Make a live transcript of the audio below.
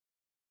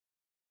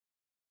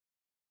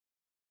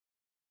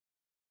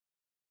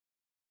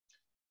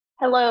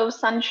Hello,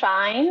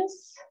 sunshines.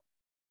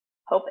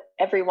 Hope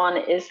everyone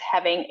is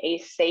having a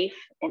safe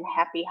and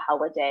happy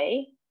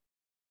holiday.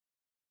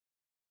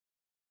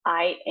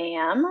 I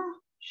am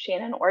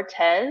Shannon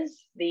Ortez,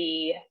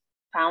 the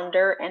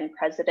founder and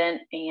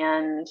president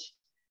and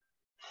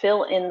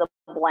fill in the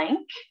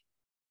blank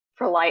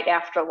for Light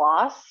After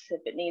Loss.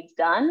 If it needs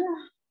done,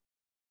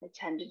 I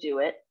tend to do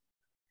it.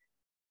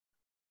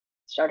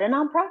 Start a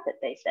nonprofit,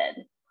 they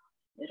said.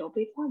 It'll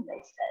be fun,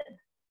 they said.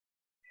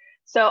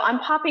 So I'm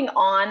popping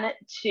on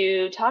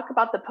to talk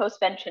about the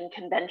Postvention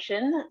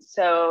Convention.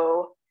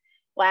 So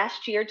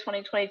last year,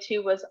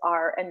 2022, was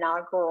our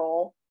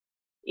inaugural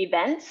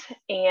event,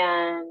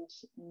 and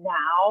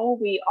now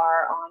we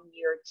are on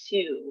year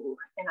 2,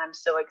 and I'm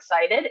so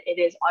excited. It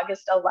is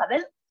August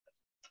 11th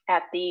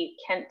at the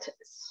Kent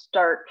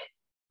Stark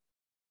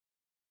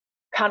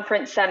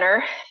Conference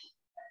Center,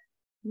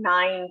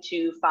 9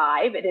 to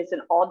 5. It is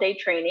an all-day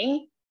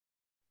training.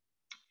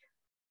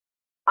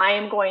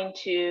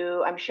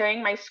 I'm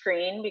sharing my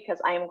screen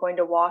because I am going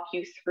to walk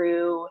you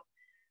through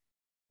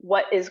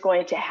what is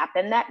going to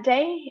happen that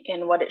day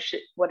and what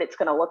it's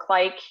going to look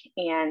like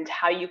and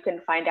how you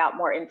can find out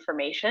more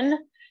information.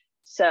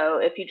 So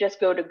if you just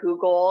go to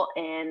Google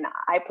and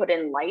I put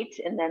in light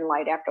and then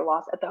Light After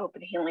Loss at the Hope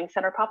and Healing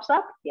Center pops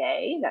up,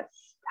 yay,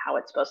 that's how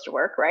it's supposed to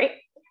work, right?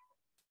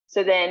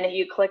 So then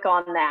you click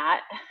on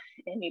that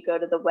and you go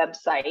to the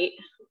website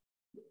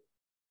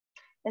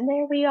and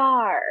there we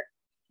are.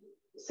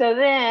 So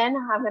then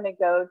I'm going to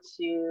go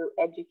to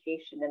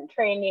education and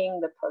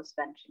training, the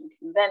Postvention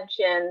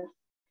Convention,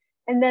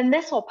 and then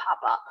this will pop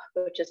up,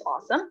 which is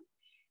awesome.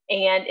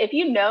 And if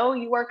you know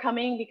you are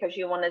coming because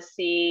you want to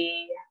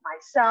see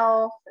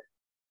myself,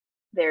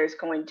 there's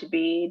going to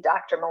be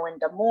Dr.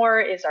 Melinda Moore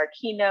is our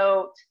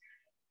keynote.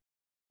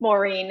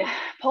 Maureen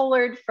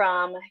Pollard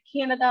from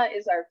Canada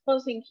is our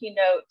closing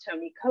keynote.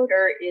 Tony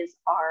Coder is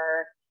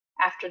our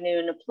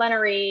afternoon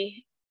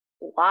plenary.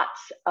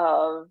 Lots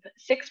of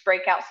 6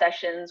 breakout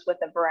sessions with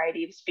a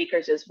variety of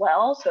speakers as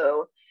well.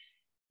 So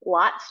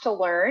lots to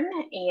learn.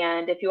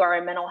 And if you are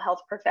a mental health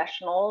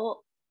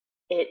professional,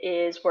 it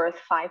is worth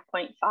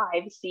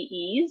 5.5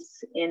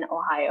 CEs in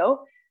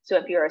Ohio. So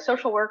if you're a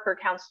social worker,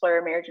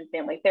 counselor, marriage and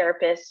family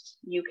therapist,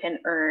 you can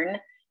earn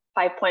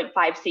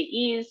 5.5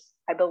 CEs.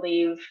 I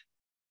believe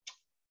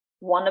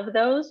one of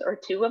those or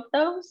 2 of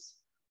those,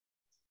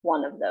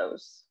 one of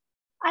those,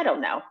 I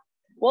don't know.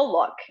 We'll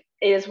look.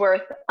 It is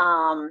worth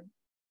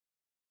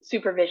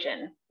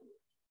supervision.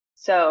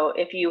 So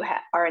if you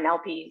are an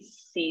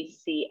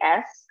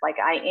LPCCS like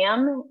I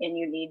am and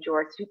you need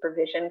your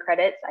supervision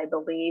credits, I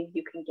believe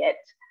you can get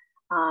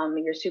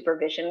your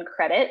supervision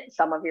credit,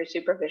 some of your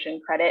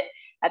supervision credit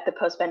at the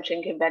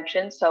Postvention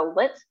Convention. So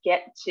let's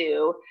get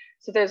to,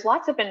 so there's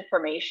lots of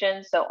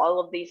information. So all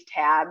of these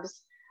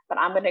tabs, but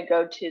I'm going to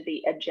go to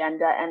the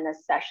agenda and the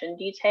session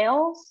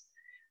details.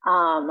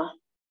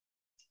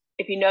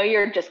 If you know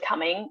you're just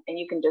coming, and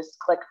you can just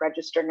click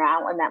register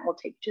now, and that will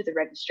take you to the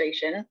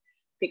registration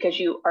because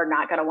you are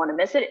not going to want to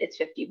miss it. It's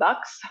 $50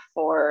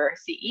 for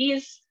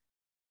CEs,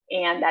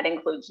 and that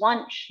includes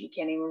lunch. You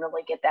can't even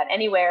really get that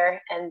anywhere.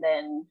 And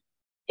then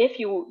if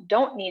you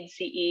don't need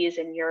CEs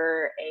and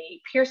you're a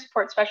peer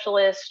support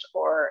specialist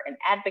or an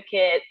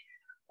advocate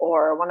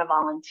or want to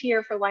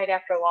volunteer for Light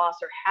After Loss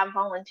or have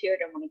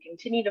volunteered and want to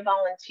continue to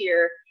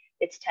volunteer,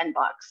 it's $10,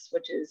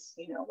 which is,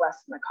 you know,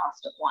 less than the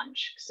cost of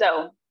lunch.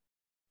 So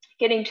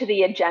getting to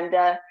the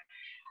agenda,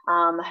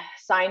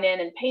 sign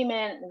in and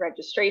payment and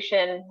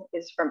registration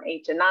is from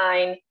 8 to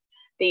 9.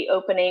 The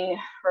opening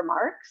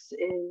remarks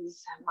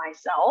is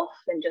myself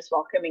and just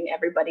welcoming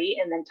everybody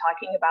and then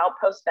talking about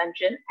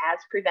postvention as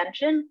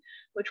prevention,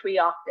 which we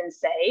often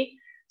say.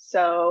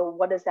 So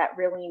what does that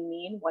really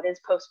mean? What is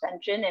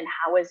postvention and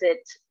how is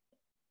it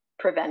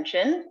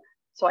prevention?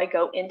 So I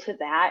go into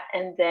that,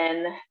 and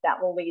then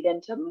that will lead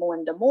into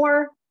Melinda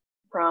Moore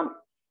from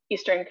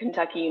Eastern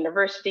Kentucky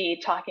University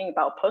talking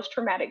about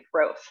post-traumatic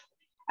growth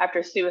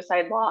after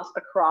suicide loss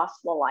across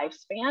the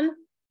lifespan.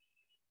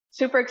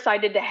 Super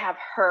excited to have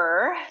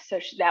her. So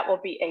that will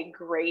be a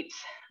great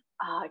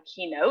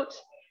keynote.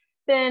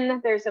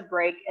 Then there's a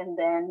break, and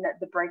then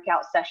the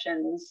breakout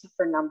sessions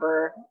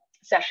for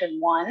session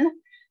 1.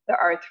 There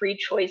are 3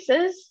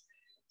 choices.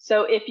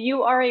 So if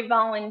you are a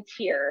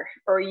volunteer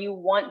or you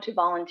want to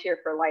volunteer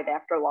for Light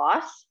After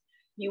Loss,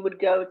 you would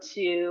go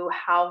to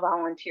How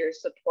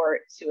Volunteers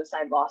Support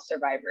Suicide Loss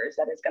Survivors.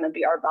 That is going to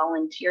be our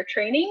volunteer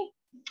training.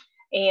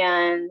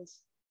 And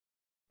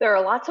there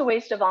are lots of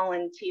ways to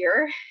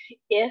volunteer.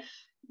 If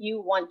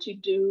you want to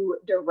do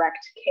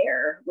direct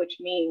care, which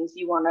means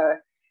you want to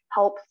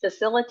help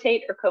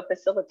facilitate or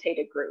co-facilitate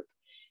a group.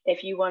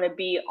 If you want to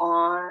be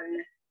on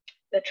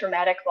the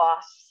traumatic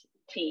loss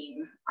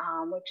team,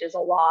 which is a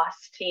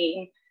loss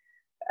team,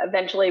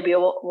 eventually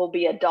will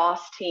be a DOS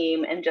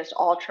team and just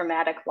all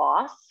traumatic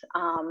loss.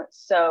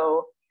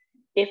 So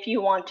if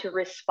you want to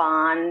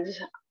respond,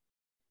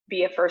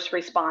 be a first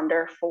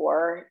responder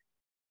for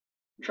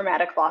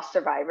traumatic loss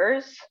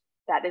survivors,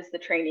 that is the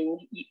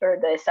training or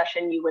the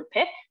session you would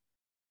pick.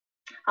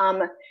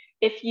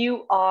 If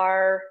you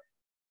are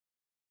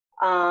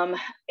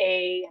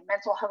a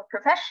mental health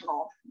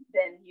professional,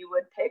 then you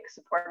would pick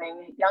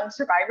supporting young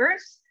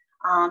survivors,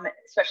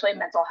 especially a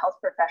mental health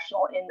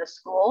professional in the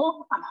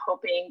school. I'm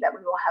hoping that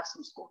we will have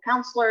some school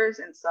counselors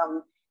and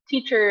some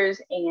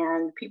teachers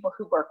and people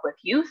who work with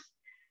youth.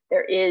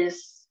 There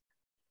is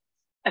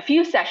a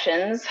few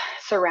sessions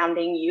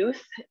surrounding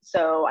youth,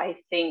 so I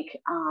think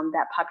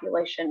that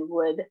population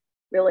would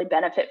really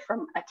benefit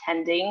from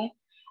attending.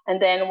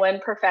 And then When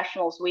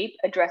Professionals Weep,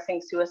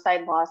 addressing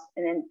suicide, loss,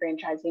 and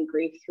enfranchising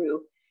grief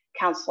through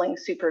counseling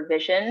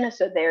supervision.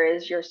 So there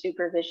is your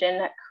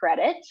supervision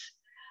credit,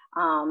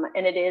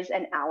 and it is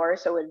an hour,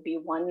 so it would be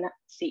 1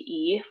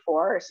 CE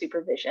for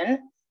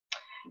supervision.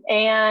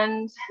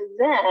 And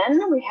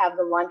then we have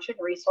the lunch and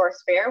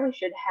resource fair. We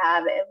should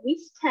have at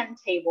least 10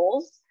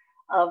 tables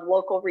of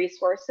local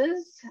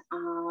resources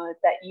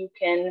that you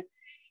can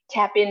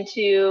tap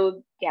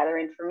into, gather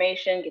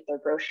information, get their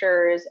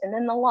brochures. And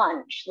then the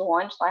lunch. The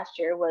lunch last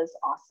year was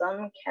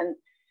awesome. Kent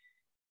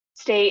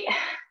State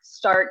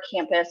Start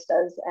Campus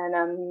does an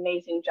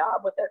amazing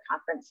job with their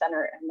conference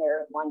center, and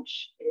their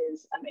lunch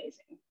is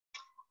amazing.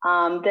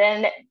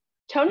 Then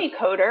Tony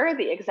Coder,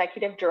 the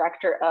executive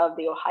director of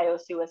the Ohio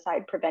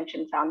Suicide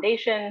Prevention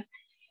Foundation,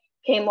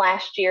 came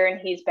last year, and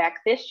he's back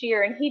this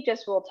year, and he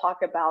just will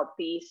talk about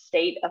the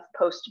state of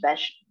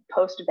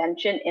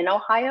postvention in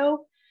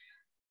Ohio.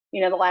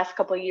 You know, the last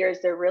couple of years,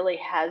 there really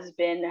has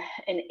been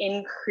an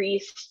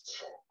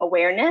increased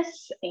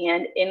awareness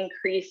and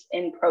increase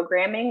in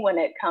programming when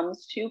it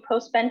comes to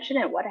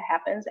postvention and what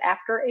happens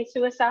after a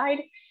suicide.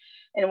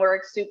 And we're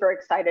super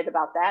excited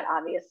about that,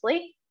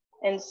 obviously.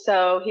 And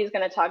so he's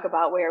going to talk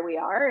about where we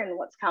are and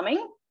what's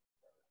coming.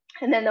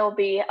 And then there'll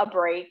be a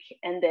break,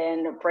 and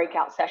then a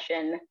breakout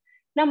session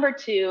number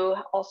 2,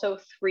 also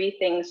 3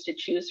 things to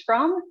choose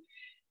from.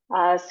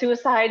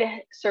 Suicide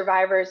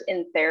survivors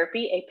in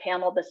therapy, a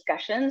panel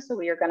discussion. So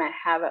we are going to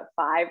have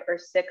 5 or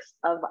 6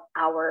 of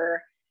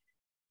our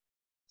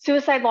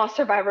suicide loss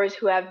survivors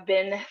who have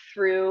been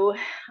through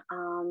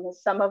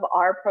some of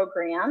our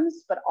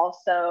programs, but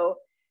also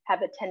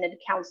have attended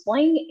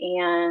counseling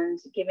and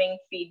giving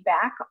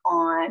feedback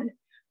on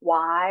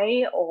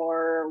why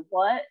or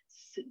what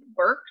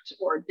worked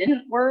or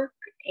didn't work.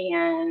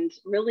 And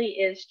really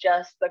is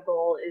just, the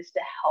goal is to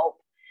help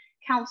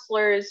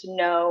counselors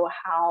know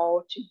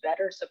how to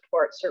better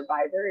support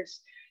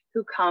survivors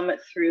who come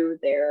through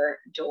their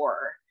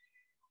door.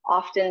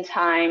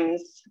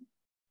 Oftentimes,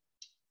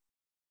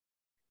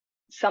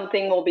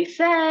 something will be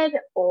said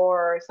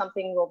or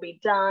something will be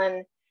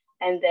done,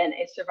 and then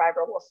a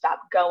survivor will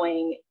stop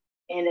going,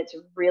 and it's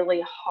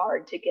really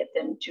hard to get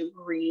them to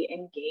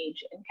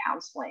re-engage in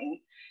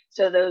counseling.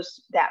 So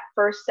that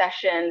first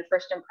session,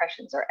 first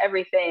impressions are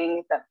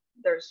everything.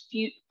 Those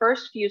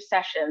first few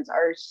sessions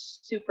are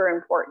super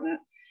important.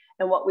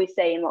 And what we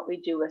say and what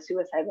we do with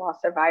suicide loss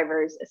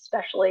survivors,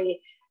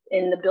 especially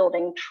in the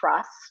building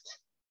trust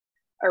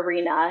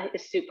arena,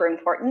 is super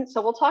important.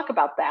 So we'll talk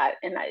about that.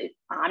 And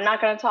I'm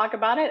not going to talk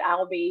about it.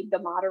 I'll be the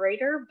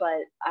moderator,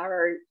 but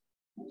our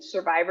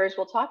survivors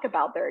will talk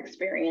about their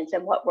experience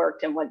and what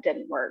worked and what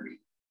didn't work.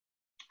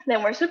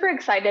 Then we're super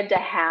excited to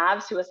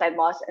have suicide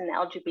loss in the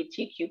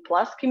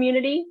LGBTQ+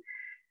 community,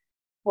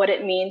 what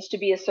it means to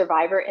be a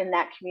survivor in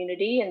that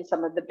community and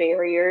some of the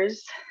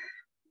barriers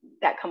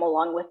that come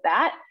along with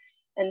that.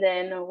 And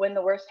then When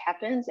the Worst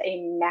Happens,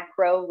 a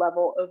macro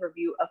level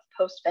overview of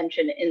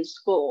postvention in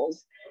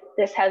schools.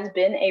 This has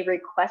been a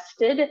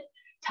requested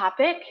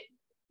topic.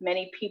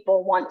 Many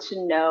people want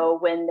to know,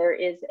 when there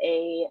is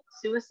a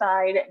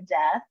suicide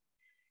death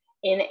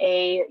in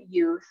a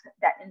youth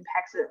that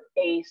impacts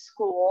a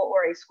school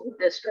or a school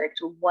district,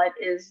 what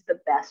is the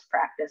best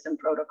practice and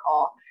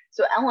protocol?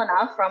 So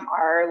Elena from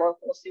our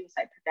local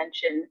suicide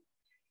prevention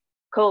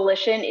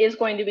coalition is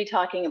going to be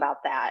talking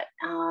about that.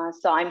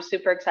 So I'm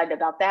super excited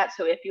about that.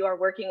 So if you are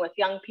working with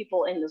young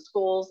people in the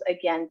schools,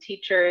 again,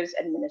 teachers,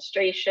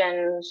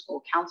 administration,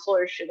 school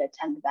counselors should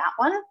attend that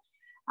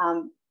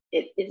one.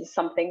 It is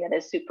something that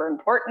is super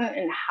important,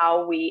 and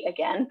how we,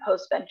 again,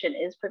 postvention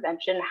is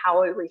prevention.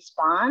 How we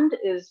respond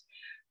is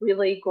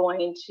really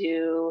going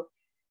to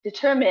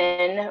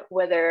determine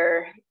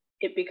whether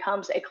it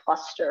becomes a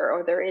cluster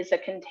or there is a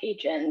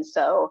contagion.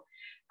 So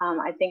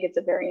I think it's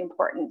a very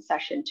important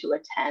session to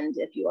attend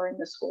if you are in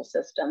the school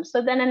system.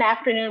 So then an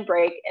afternoon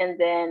break, and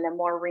then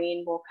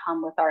Maureen will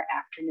come with our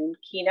afternoon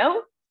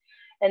keynote.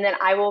 And then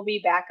I will be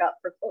back up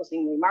for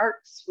closing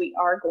remarks. We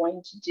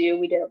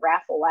did a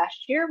raffle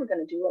last year. We're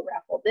going to do a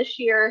raffle this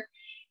year.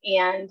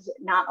 And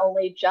not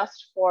only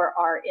just for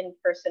our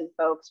in-person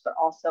folks, but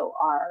also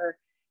our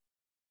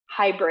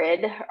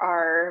hybrid,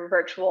 our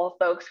virtual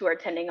folks who are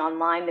attending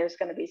online, there's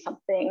going to be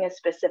something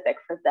specific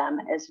for them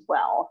as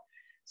well.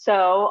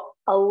 So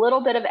a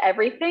little bit of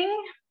everything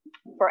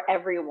for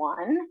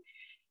everyone.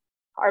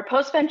 Our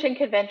Postvention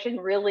Convention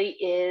really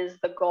is,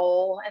 the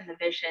goal and the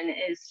vision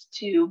is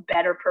to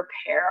better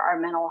prepare our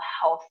mental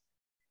health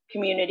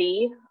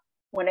community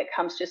when it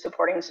comes to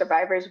supporting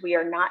survivors. We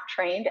are not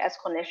trained as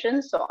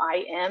clinicians, so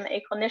I am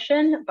a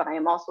clinician, but I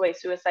am also a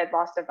suicide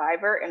loss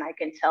survivor, and I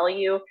can tell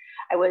you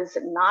I was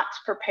not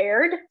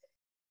prepared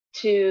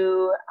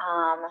to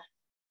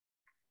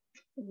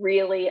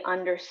really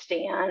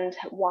understand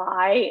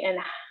why and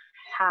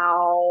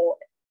how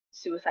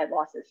suicide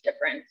loss is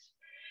different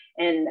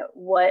and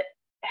what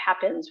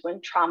happens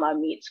when trauma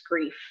meets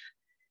grief.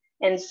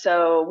 And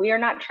so we are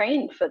not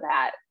trained for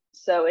that.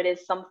 So it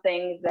is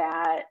something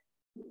that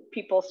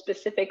people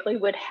specifically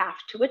would have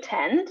to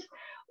attend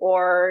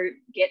or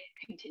get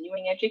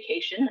continuing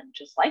education,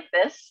 just like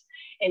this,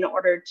 in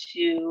order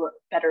to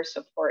better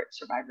support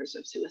survivors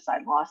of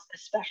suicide loss,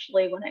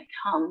 especially when it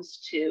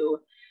comes to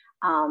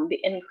the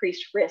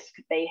increased risk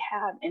they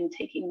have in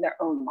taking their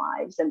own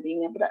lives and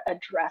being able to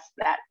address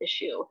that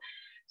issue.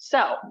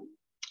 So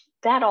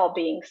that all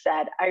being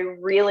said, I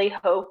really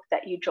hope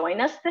that you join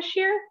us this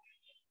year.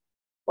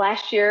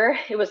 Last year,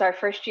 it was our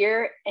first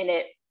year, and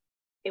it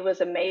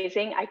was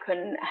amazing. I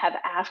couldn't have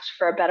asked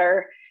for a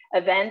better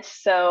event.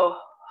 So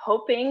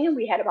hoping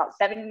we had about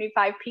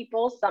 75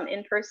 people, some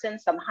in person,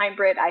 some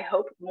hybrid. I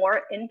hope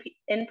more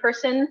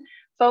in-person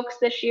folks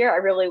this year. I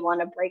really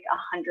want to break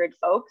 100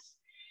 folks.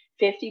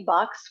 $50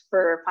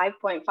 for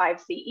 5.5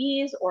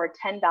 CEs or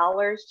 $10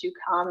 to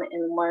come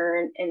and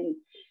learn and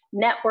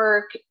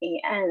network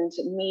and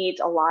meet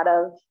a lot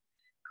of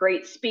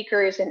great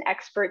speakers and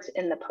experts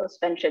in the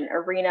postvention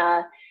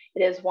arena.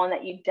 It is one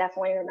that you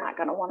definitely are not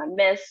going to want to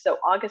miss. So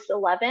August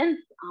 11th,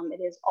 it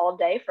is all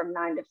day from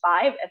 9 to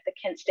 5 at the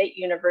Kent State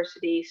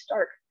University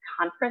Stark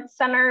Conference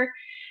Center.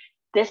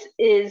 This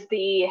is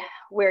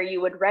where you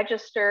would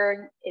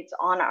register. It's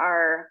on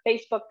our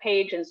Facebook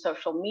page and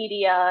social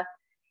media.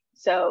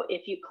 So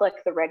if you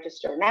click the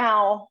register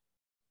now,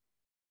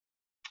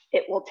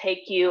 it will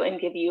take you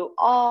and give you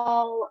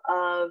all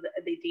of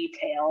the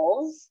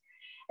details.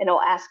 And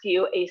it'll ask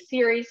you a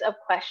series of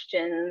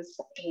questions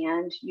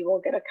and you will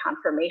get a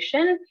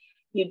confirmation.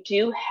 You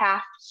do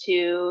have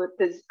to,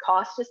 the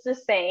cost is the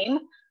same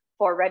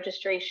for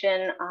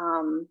registration,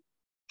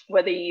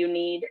 whether you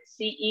need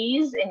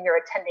CEs and you're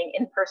attending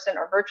in person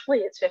or virtually,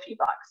 it's $50.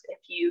 If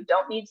you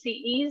don't need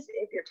CEs,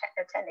 if you're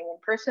attending in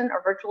person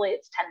or virtually,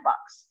 it's $10.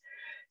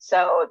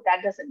 So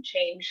that doesn't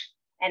change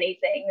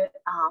anything,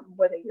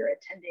 whether you're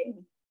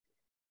attending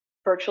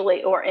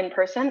virtually or in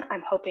person.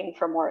 I'm hoping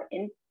for more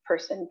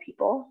in-person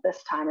people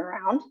this time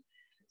around.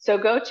 So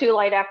go to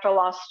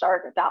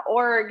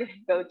lightafterlossstark.org,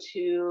 go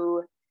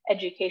to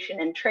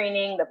education and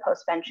training, the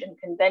Postvention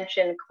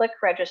Convention, click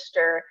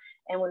register,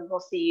 and we will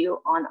see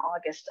you on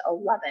August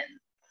 11th.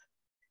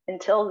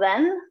 Until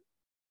then,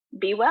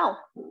 be well.